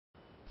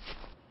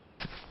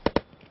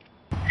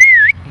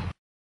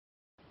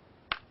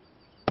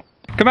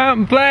Come out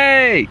and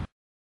play!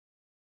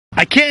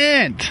 I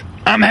can't!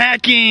 I'm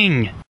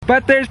hacking!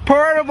 But there's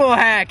portable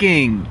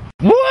hacking!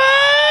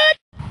 What?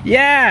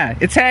 Yeah,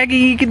 it's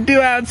hacking you can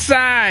do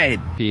outside!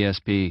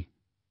 PSP.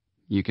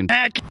 You can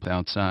Hack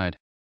outside.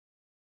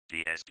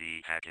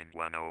 PSP Hacking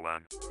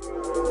 101.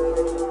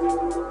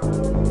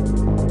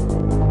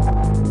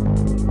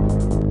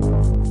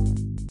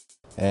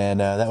 And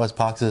that was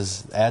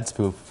Pox's ad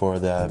spoof for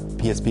the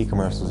PSP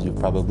commercials you've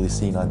probably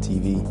seen on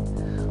TV.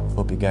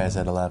 Hope you guys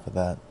had a laugh at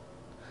that.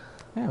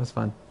 Yeah, it was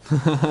fun.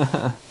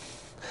 How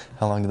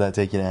long did that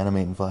take you to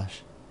animate in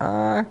Flash?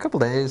 A couple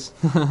days.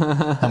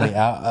 How many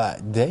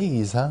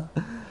days, huh?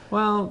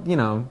 Well, you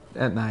know,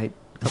 at night.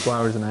 A couple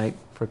hours a night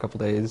for a couple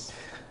days.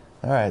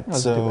 All right,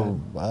 so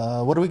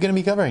what are we going to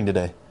be covering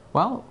today?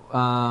 Well,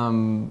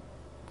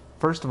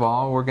 first of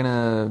all, we're going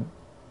to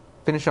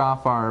finish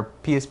off our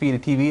PSP to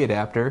TV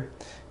adapter.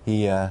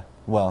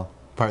 Well,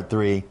 part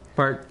 3.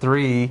 Part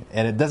 3.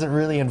 And it doesn't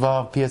really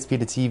involve PSP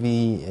to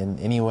TV in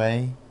any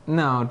way.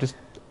 No, just,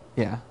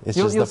 yeah. It's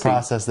just the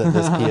process that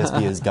this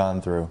PSP has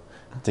gone through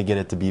to get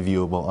it to be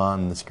viewable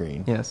on the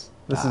screen. Yes,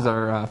 this is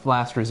our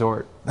last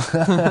resort.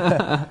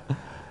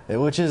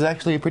 Which is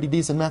actually a pretty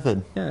decent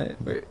method. Yeah,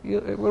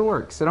 it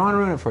works. I don't want to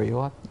ruin it for you.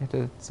 You have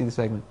to see the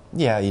segment.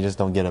 Yeah, you just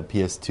don't get a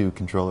PS2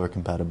 controller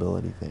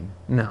compatibility thing.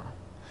 No.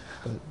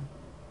 But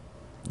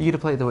you get to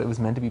play it the way it was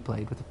meant to be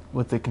played,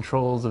 with the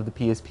controls of the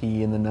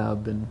PSP and the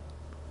nub and...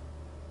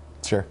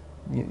 Sure.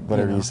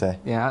 Whatever you say.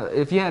 Yeah,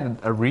 if you had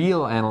a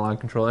real analog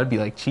controller, that'd be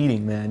like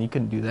cheating, man. You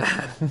couldn't do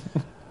that.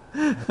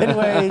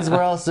 Anyways,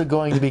 we're also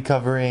going to be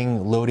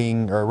covering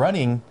loading or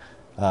running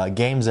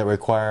games that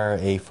require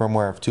a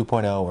firmware of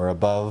 2.0 or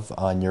above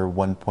on your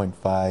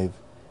 1.5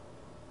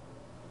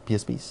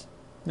 PSPs.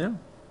 Yeah.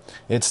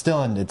 It's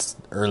still in its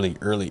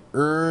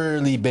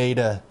early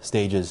beta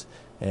stages,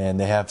 and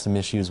they have some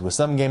issues with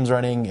some games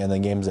running, and the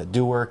games that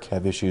do work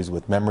have issues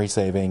with memory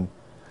saving.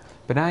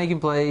 But now you can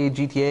play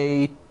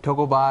GTA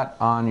Togobot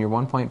on your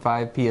 1.5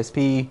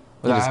 PSP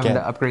without having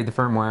to upgrade the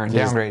firmware and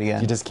downgrade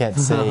again. You just can't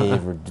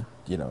save or,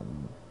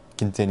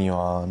 continue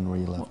on where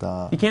you left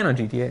off. You can on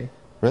GTA.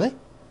 Really?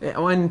 Yeah,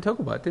 and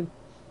Togobot, too.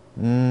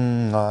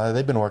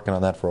 They've been working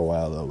on that for a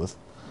while, though, with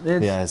the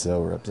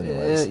ISO rips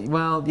anyways.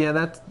 Well,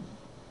 yeah,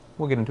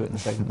 we'll get into it in a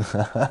second.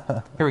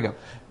 Here we go.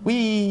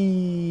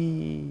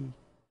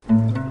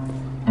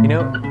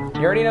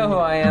 You already know who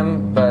I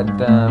am, but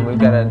we've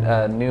got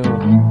a new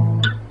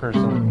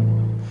person.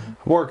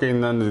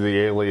 Working under the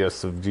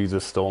alias of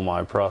Jesus Stole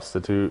My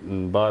Prostitute,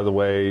 and by the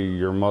way,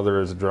 your mother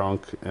is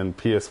drunk, and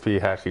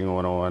PSP Hacking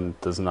 101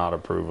 does not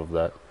approve of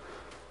that.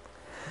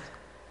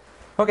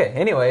 Okay,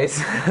 anyways,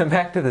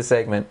 back to the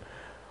segment.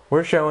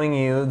 We're showing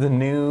you the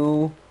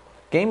new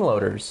game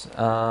loaders.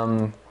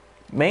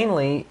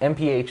 Mainly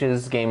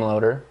MPH's game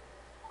loader,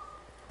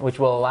 which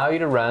will allow you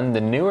to run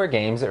the newer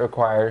games that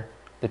require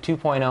the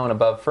 2.0 and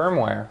above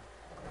firmware,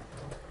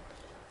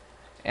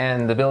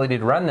 and the ability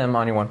to run them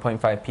on your 1.5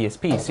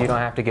 PSP, so you don't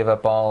have to give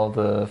up all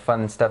the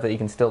fun stuff that you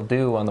can still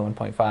do on the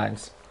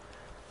 1.5s.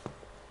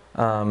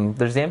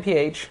 There's the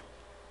MPH,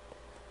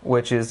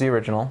 which is the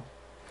original,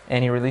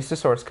 and he released a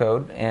source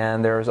code,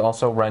 and there's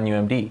also Run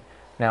UMD.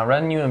 Now,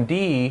 Run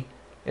UMD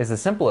is the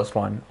simplest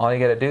one. All you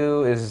gotta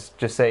do is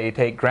just say,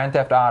 take Grand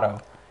Theft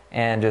Auto,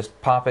 and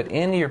just pop it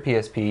into your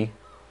PSP,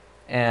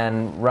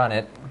 and run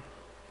it.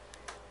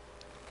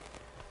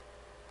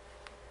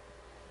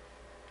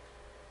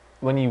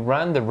 When you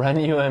run the Run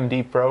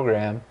UMD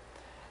program,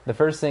 the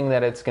first thing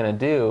that it's going to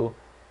do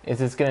is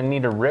it's going to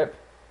need to rip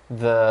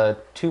the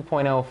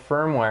 2.0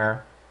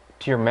 firmware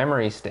to your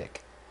memory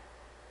stick.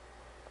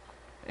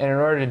 And in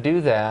order to do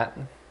that,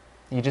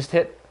 you just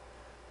hit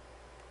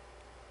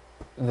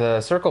the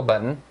circle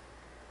button,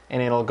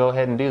 and it'll go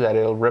ahead and do that.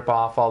 It'll rip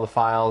off all the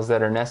files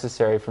that are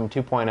necessary from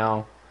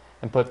 2.0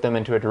 and put them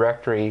into a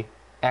directory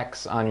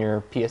X on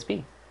your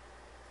PSP.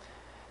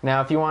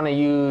 Now, if you want to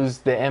use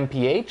the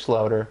MPH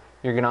loader,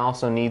 you're going to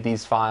also need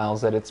these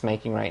files that it's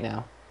making right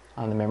now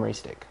on the memory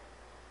stick.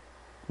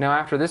 Now,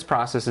 after this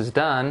process is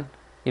done,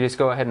 you just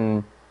go ahead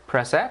and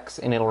press X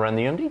and it'll run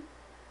the UMD.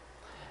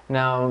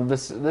 Now,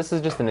 this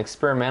is just an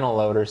experimental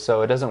loader,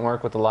 so it doesn't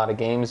work with a lot of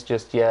games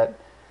just yet,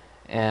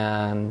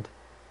 and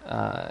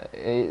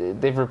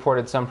they've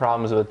reported some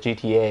problems with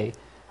GTA.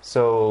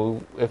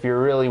 So if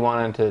you're really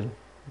wanting to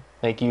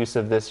make use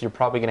of this, you're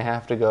probably going to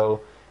have to go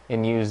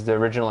and use the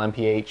original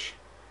MPH.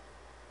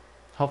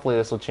 Hopefully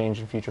this will change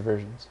in future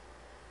versions.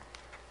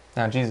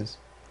 Now, Jesus,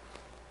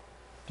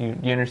 do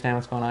you understand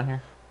what's going on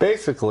here?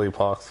 Basically,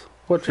 Pox,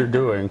 what you're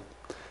doing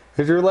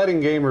is you're letting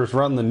gamers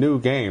run the new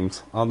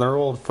games on their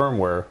old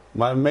firmware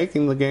by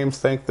making the games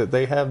think that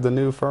they have the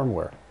new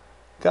firmware.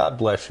 God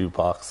bless you,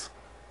 Pox.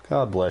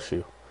 God bless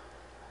you.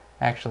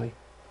 Actually,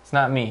 it's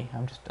not me.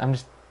 I'm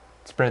just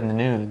spreading the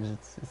news.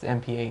 It's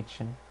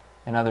MPH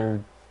and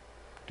other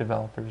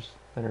developers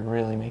that are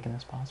really making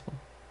this possible.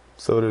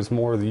 So it is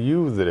more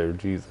you that are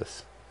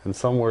Jesus, and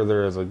somewhere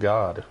there is a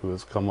God who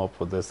has come up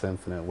with this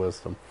infinite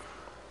wisdom.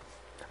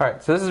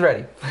 Alright, so this is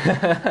ready.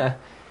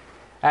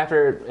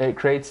 After it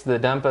creates the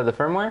dump of the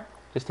firmware,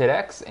 Just hit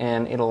X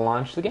and it'll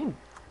launch the game.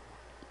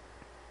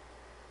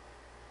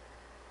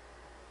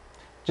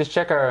 Just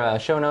check our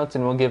show notes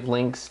and we'll give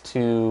links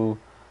to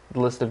the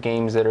list of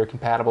games that are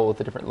compatible with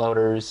the different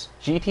loaders.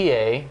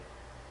 GTA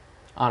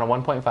on a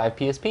 1.5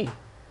 PSP.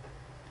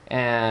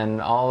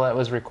 And all that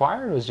was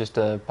required was just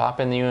to pop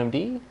in the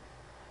UMD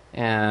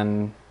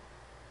and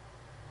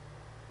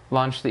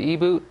launch the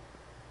eBoot.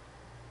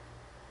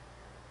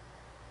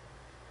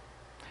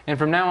 And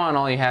from now on,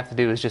 all you have to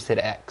do is just hit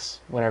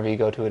X whenever you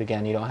go to it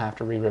again. You don't have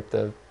to re-rip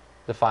the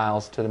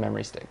files to the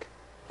memory stick.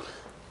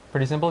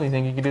 Pretty simple. Do you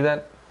think you could do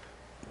that?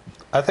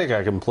 I think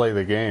I can play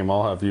the game.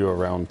 I'll have you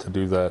around to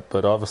do that.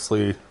 But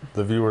obviously,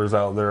 the viewers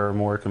out there are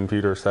more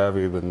computer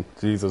savvy than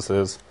Jesus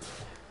is.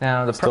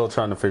 Now, Still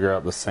trying to figure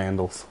out the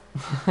sandals.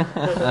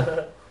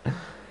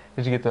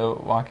 Did you get the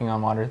walking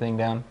on water thing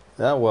down?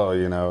 Yeah, well,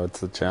 you know,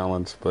 it's a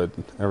challenge, but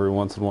every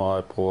once in a while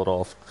I pull it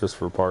off just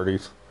for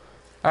parties.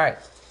 All right.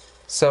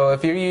 So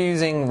if you're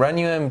using Run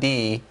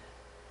UMD,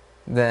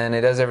 then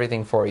it does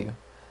everything for you.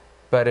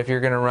 But if you're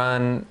going to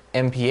run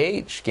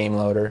MPH game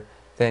loader,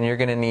 then you're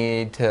going to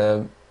need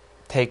to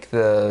take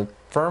the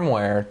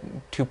firmware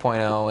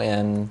 2.0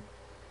 and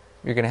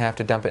you're going to have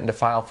to dump it into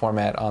file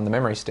format on the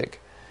memory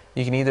stick.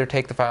 You can either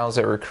take the files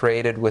that were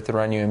created with the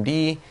Run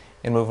UMD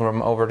and move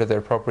them over to the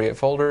appropriate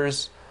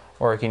folders,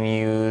 or you can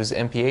use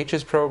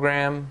MPH's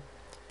program,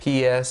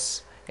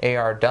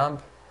 PSAR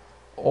dump,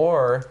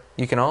 or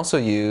you can also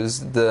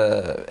use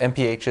the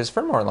MPH's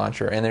firmware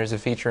launcher, and there's a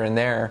feature in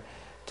there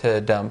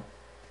to dump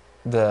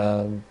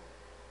the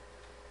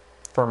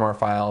firmware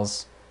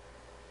files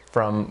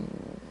from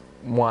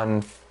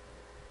the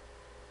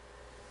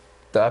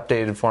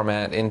updated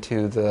format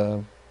into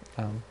the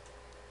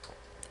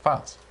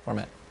files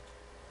format.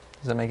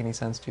 Does that make any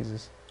sense,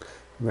 Jesus?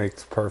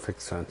 Makes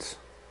perfect sense.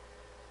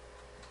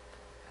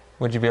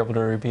 Would you be able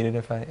to repeat it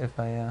if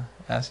I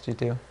asked you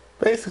to?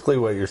 Basically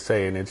what you're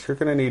saying is you're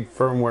going to need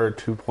firmware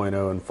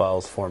 2.0 in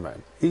files format.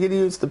 You can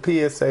use the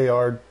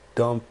PSAR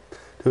dump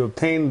to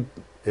obtain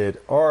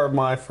it or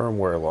my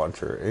firmware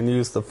launcher and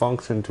use the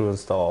function to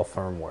install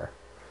firmware.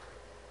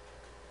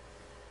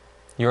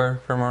 Your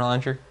firmware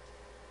launcher?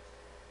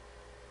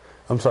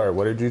 I'm sorry,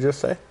 what did you just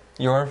say?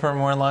 Your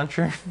firmware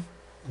launcher?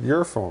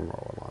 Your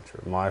firmware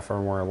launcher. My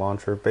firmware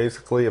launcher.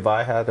 Basically, if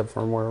I had a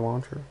firmware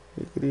launcher,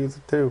 you could use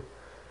it too.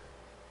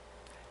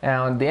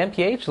 Now, the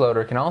MPH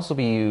loader can also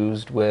be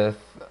used with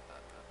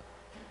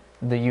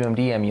the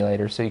UMD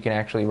emulator, so you can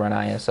actually run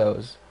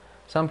ISOs.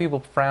 Some people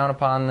frown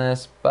upon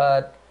this,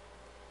 but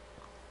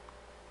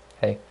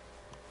hey,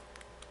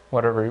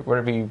 whatever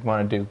you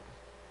want to do,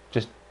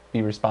 just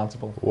be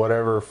responsible.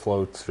 Whatever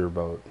floats your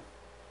boat.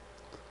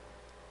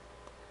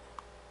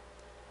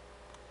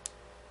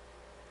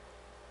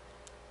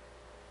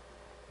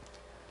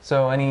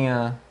 So, any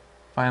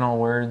final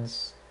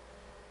words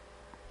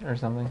or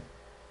something?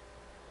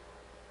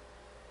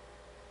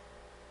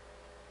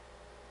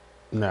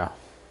 No.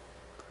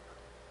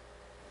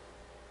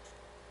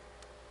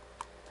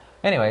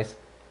 Anyways,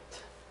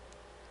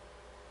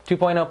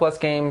 2.0 plus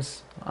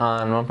games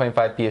on 1.5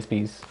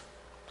 PSPs.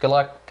 Good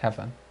luck, have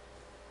fun.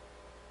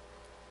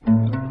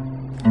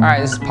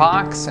 Alright, this is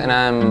Pox, and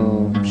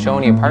I'm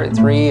showing you part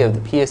 3 of the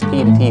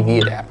PSP to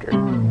TV adapter.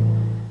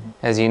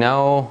 As you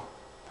know,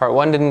 part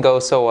 1 didn't go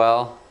so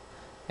well,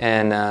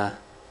 and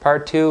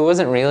part 2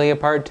 wasn't really a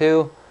part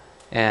 2,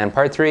 and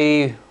part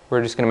 3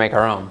 we're just going to make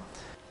our own.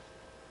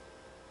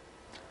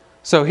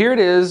 So here it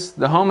is,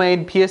 the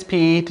homemade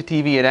PSP to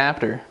TV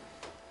adapter.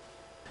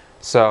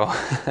 So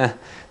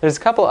there's a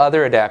couple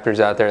other adapters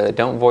out there that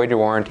don't void your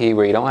warranty,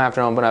 where you don't have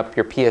to open up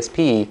your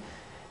PSP,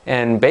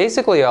 and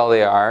basically all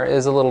they are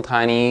is a little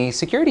tiny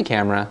security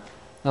camera,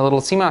 a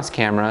little CMOS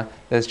camera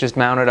that's just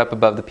mounted up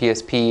above the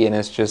PSP and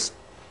it's just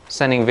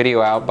sending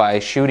video out by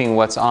shooting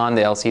what's on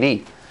the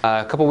LCD.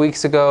 A couple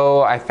weeks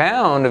ago I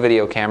found a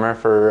video camera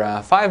for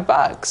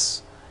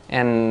 $5,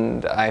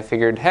 and I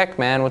figured, heck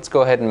man, let's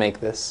go ahead and make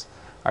this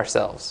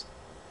ourselves.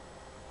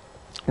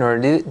 In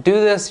order to do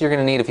this, you're going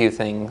to need a few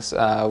things.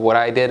 What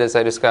I did is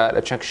I just got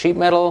a chunk of sheet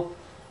metal,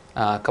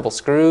 a couple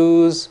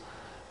screws.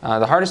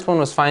 The hardest one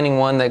was finding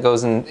one that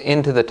goes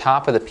into the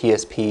top of the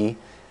PSP.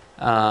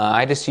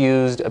 I just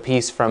used a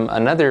piece from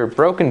another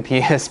broken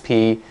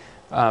PSP,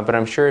 but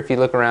I'm sure if you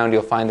look around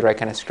you'll find the right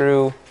kind of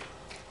screw.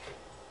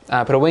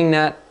 Put a wing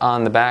nut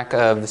on the back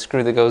of the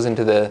screw that goes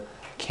into the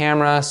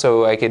camera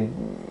so I could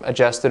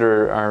adjust it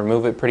or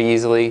move it pretty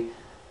easily.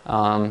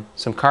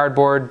 Some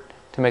cardboard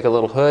to make a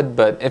little hood,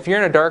 but if you're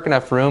in a dark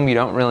enough room you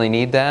don't really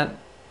need that.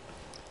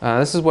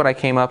 This is what I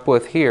came up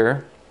with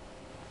here.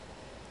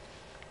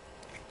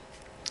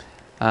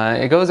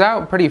 It goes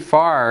out pretty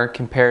far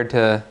compared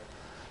to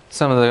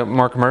some of the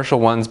more commercial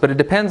ones, but it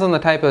depends on the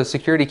type of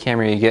security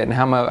camera you get and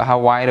how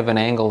wide of an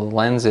angle the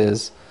lens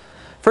is.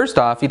 First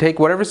off, you take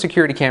whatever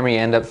security camera you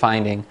end up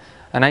finding,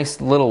 a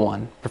nice little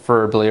one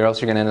preferably, or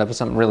else you're going to end up with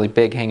something really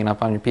big hanging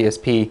up on your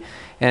PSP,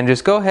 and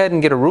just go ahead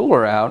and get a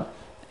ruler out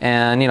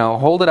and, you know,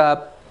 hold it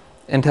up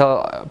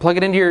until plug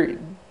it into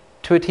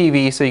a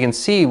TV so you can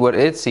see what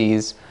it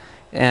sees,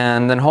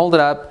 and then hold it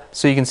up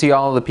so you can see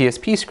all of the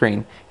PSP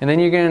screen. And then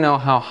you're going to know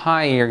how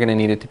high you're going to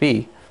need it to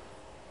be.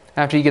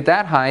 After you get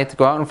that height,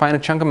 go out and find a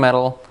chunk of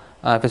metal.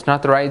 If it's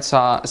not the right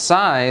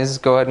size,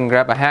 go ahead and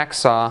grab a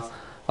hacksaw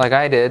like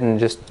I did and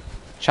just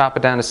chop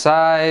it down to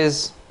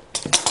size.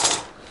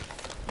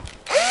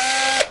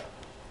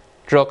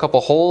 Drill a couple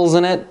holes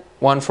in it,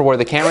 one for where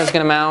the camera is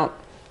going to mount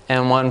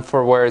and one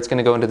for where it's going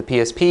to go into the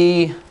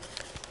PSP.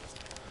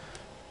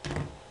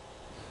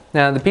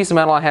 Now the piece of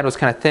metal I had was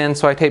kind of thin,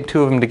 so I taped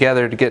two of them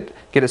together to get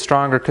it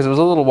stronger because it was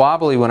a little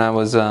wobbly when I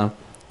was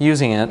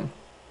using it.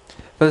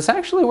 But this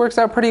actually works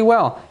out pretty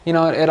well. You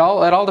know, it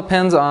all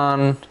depends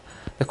on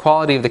the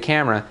quality of the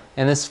camera.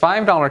 And this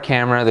 $5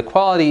 camera, the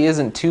quality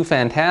isn't too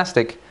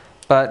fantastic,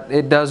 but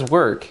it does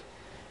work.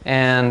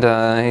 And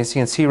as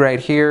you can see right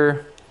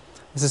here,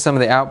 this is some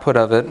of the output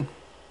of it.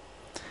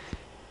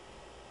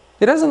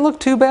 It doesn't look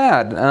too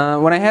bad.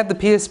 When I had the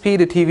PSP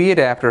to TV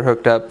adapter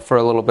hooked up for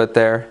a little bit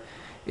there,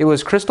 it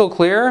was crystal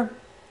clear,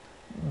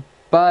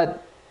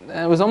 but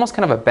it was almost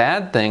kind of a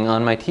bad thing.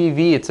 On my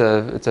TV, it's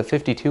a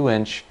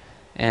 52-inch,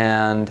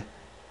 and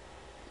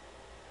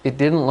it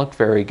didn't look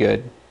very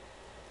good.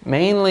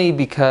 Mainly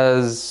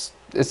because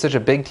it's such a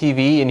big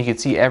TV and you could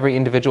see every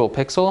individual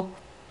pixel.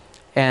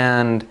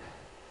 And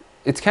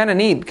it's kind of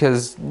neat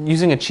because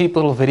using a cheap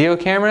little video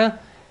camera,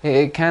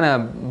 it kind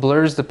of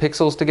blurs the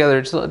pixels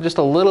together just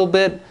a little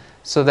bit,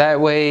 so that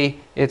way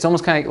it's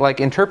almost kind of like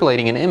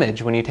interpolating an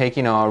image when you take,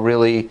 you know, a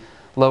really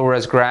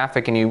low-res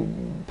graphic and you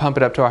pump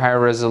it up to a higher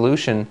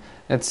resolution.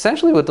 It's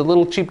essentially what the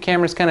little cheap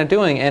camera's kind of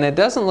doing, and it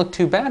doesn't look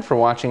too bad for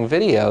watching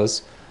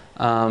videos.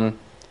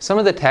 Some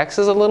of the text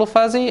is a little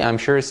fuzzy. I'm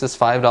sure it's this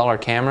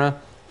 $5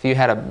 camera. If you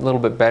had a little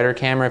bit better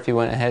camera, if you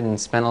went ahead and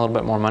spent a little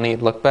bit more money,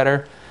 it'd look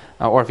better.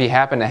 Or if you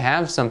happen to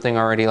have something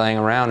already laying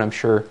around, I'm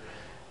sure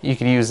you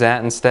could use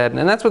that instead.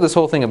 And that's what this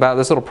whole thing about.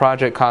 This little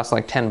project costs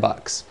like 10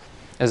 bucks,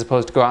 as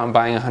opposed to go out and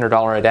buying a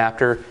 $100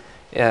 adapter.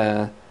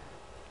 Now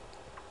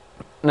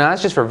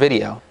that's just for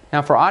video.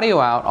 Now for audio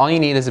out, all you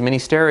need is a mini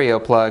stereo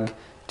plug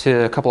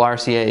to a couple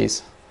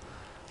RCAs.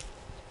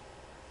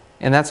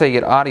 And that's how you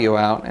get audio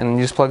out, and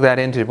you just plug that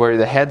into where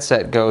the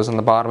headset goes on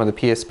the bottom of the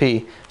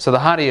PSP. So the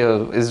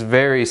audio is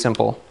very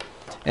simple.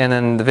 And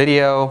then the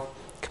video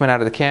coming out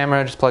of the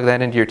camera, just plug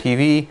that into your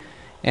TV,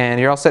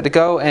 and you're all set to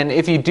go. And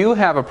if you do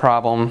have a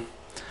problem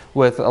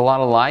with a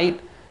lot of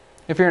light,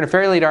 if you're in a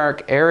fairly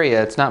dark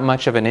area, it's not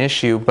much of an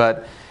issue,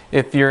 but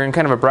if you're in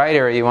kind of a bright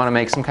area, you want to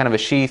make some kind of a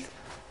sheath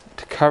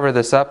to cover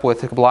this up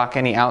with to block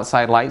any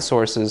outside light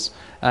sources.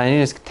 And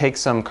you just take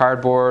some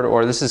cardboard,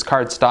 or this is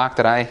card stock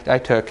that I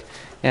took,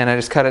 and I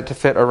just cut it to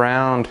fit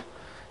around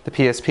the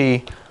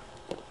PSP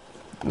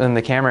in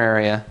the camera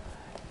area.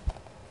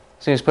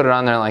 So you just put it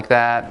on there like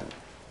that.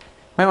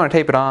 Might want to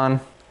tape it on.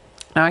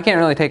 Now I can't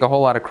really take a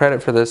whole lot of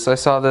credit for this. I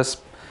saw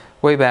this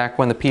way back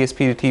when the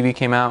PSP to TV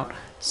came out.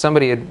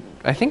 Somebody had,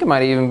 I think it might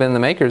have even been the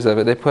makers of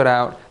it, they put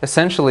out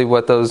essentially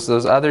what those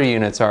other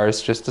units are.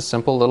 It's just a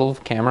simple little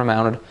camera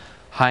mounted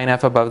high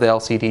enough above the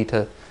LCD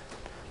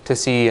to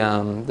see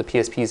the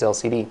PSP's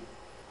LCD.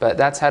 But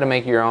that's how to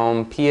make your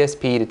own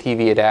PSP to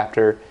TV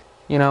adapter.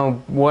 You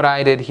know, what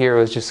I did here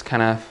was just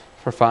kind of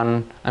for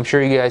fun. I'm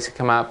sure you guys could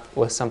come up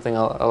with something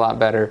a lot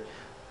better.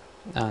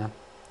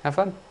 Have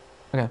fun.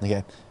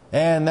 Okay.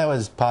 And that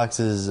was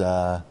Pox's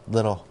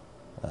little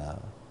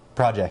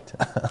project.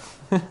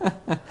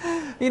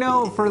 You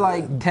know, for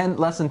like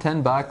less than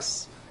 10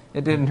 bucks,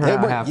 it didn't turn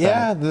out half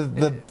bad.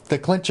 Yeah, the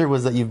clincher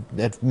was that you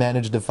had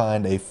managed to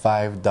find a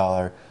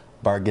 $5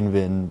 bargain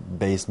bin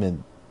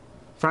basement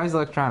Fry's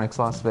Electronics,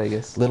 Las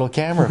Vegas. little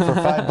camera for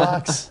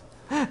 $5.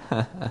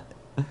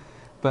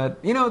 But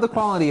you know, the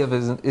quality of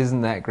it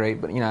isn't that great.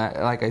 But you know,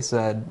 like I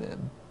said,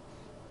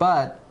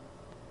 but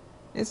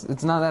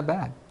it's not that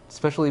bad,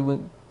 especially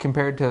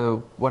compared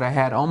to what I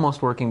had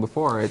almost working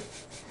before.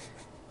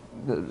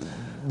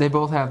 They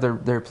both have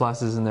their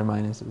pluses and their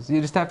minuses.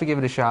 You just have to give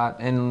it a shot,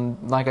 and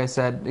like I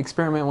said,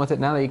 experiment with it.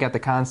 Now that you got the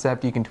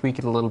concept, you can tweak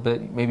it a little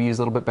bit. Maybe use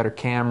a little bit better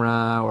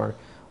camera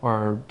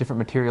or different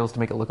materials to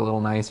make it look a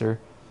little nicer.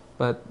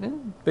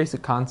 But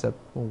basic concept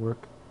will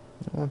work.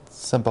 It's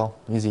simple,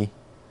 easy.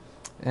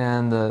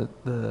 And the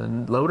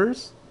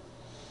loaders?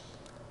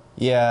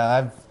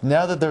 Yeah,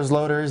 now that there's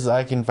loaders,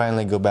 I can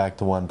finally go back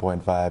to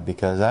 1.5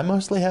 because I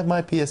mostly have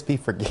my PSP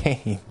for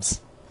games.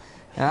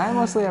 And I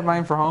mostly have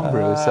mine for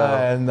homebrew,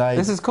 so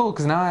this is cool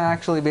because now I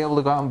actually be able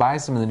to go out and buy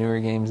some of the newer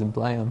games and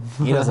play them.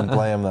 He doesn't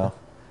play them though.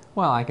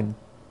 Well, I can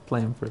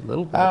play them for a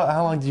little bit.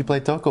 How long did you play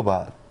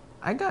Tokobot?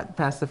 I got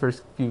past the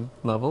first few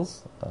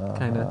levels,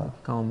 kind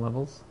of call them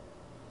levels.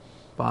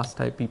 Boss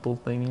type people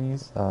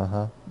thingies.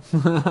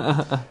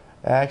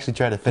 I actually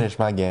try to finish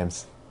my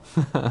games.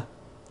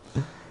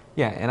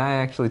 Yeah, and I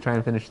actually try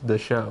and finish the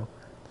show.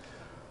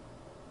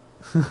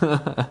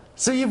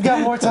 So you've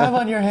got more time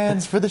on your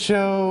hands for the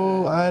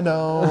show. I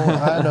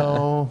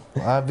know.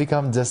 I've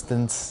become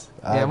distant.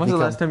 Yeah, when's the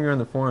last time you were on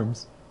the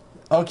forums?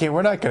 Okay,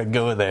 we're not going to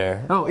go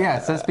there. Oh, yeah,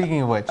 so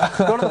speaking of which,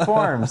 go to the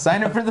forums.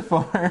 Sign up for the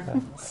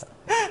forums.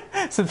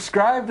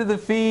 Subscribe to the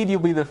feed. You'll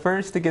be the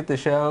first to get the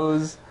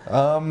shows.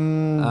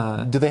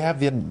 Do they have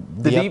the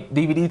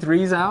DVD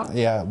 3's out?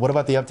 Yeah. What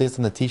about the updates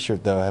on the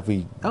T-shirt though? Have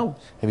you told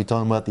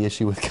them about the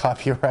issue with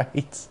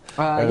copyrights?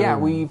 Yeah,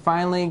 we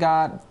finally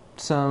got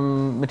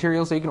some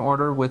materials that you can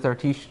order with our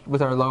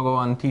logo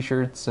on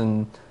T-shirts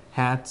and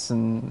hats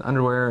and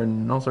underwear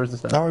and all sorts of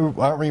stuff.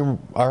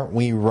 Aren't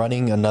we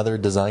running another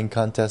design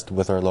contest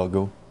with our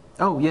logo?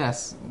 Oh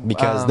yes,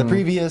 because the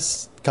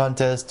previous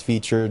contest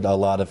featured a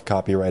lot of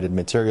copyrighted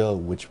material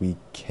which we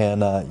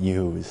cannot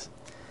use.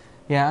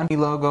 Yeah, the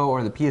logo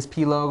or the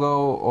PSP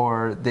logo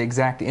or the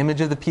exact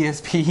image of the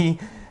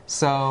PSP.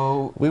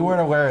 So we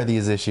weren't aware of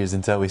these issues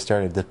until we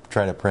started to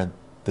try to print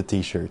the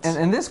T-shirts.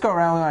 And this go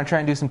around, we want to try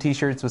and do some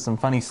T-shirts with some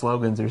funny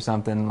slogans or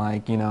something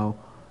like, you know,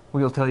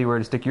 we'll tell you where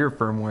to stick your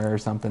firmware or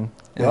something,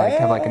 and like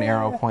have like an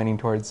arrow pointing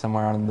towards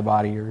somewhere on the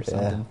body or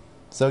something. Yeah.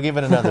 So give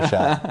it another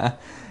shot.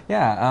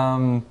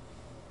 Yeah.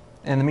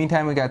 In the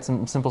meantime, we got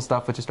some simple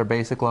stuff with just our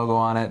basic logo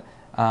on it.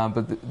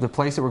 But the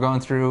place that we're going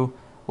through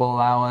will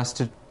allow us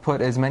to put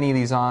as many of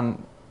these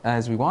on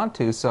as we want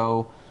to.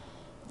 So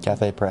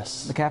Cafe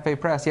Press. The Cafe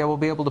Press. Yeah, we'll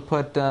be able to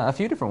put a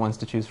few different ones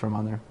to choose from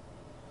on there.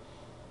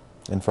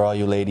 And for all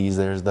you ladies,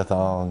 there's the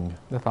thong.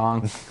 The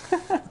thong.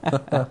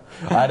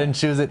 I didn't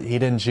choose it. He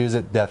didn't choose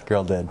it. Death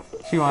Girl did.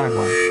 She wanted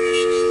one.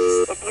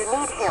 If you need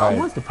help, She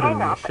wants to put it in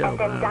the show. and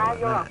then dial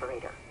your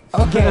operator.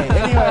 Okay,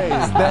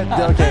 anyways,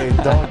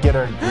 don't get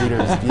our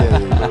readers.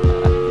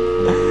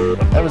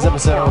 That was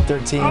episode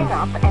 13.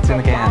 It's in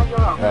the can.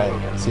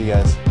 Alright, see you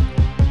guys.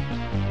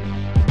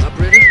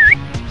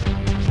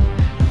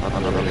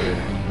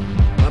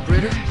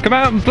 Come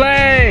out and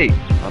play!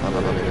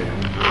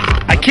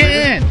 I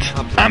can't!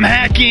 I'm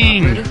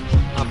hacking!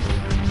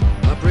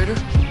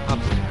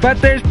 But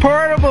there's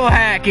portable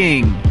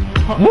hacking!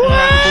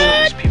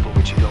 What? People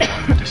which you don't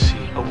want them to see.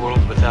 A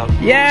world without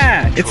rules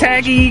Yeah, and it's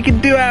controls. hacking you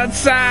can do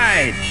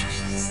outside!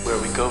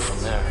 Where we go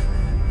from there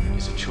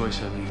is a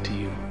choice I leave to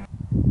you.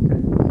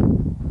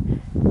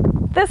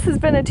 This has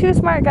been a Two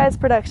Smart Guys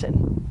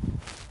production.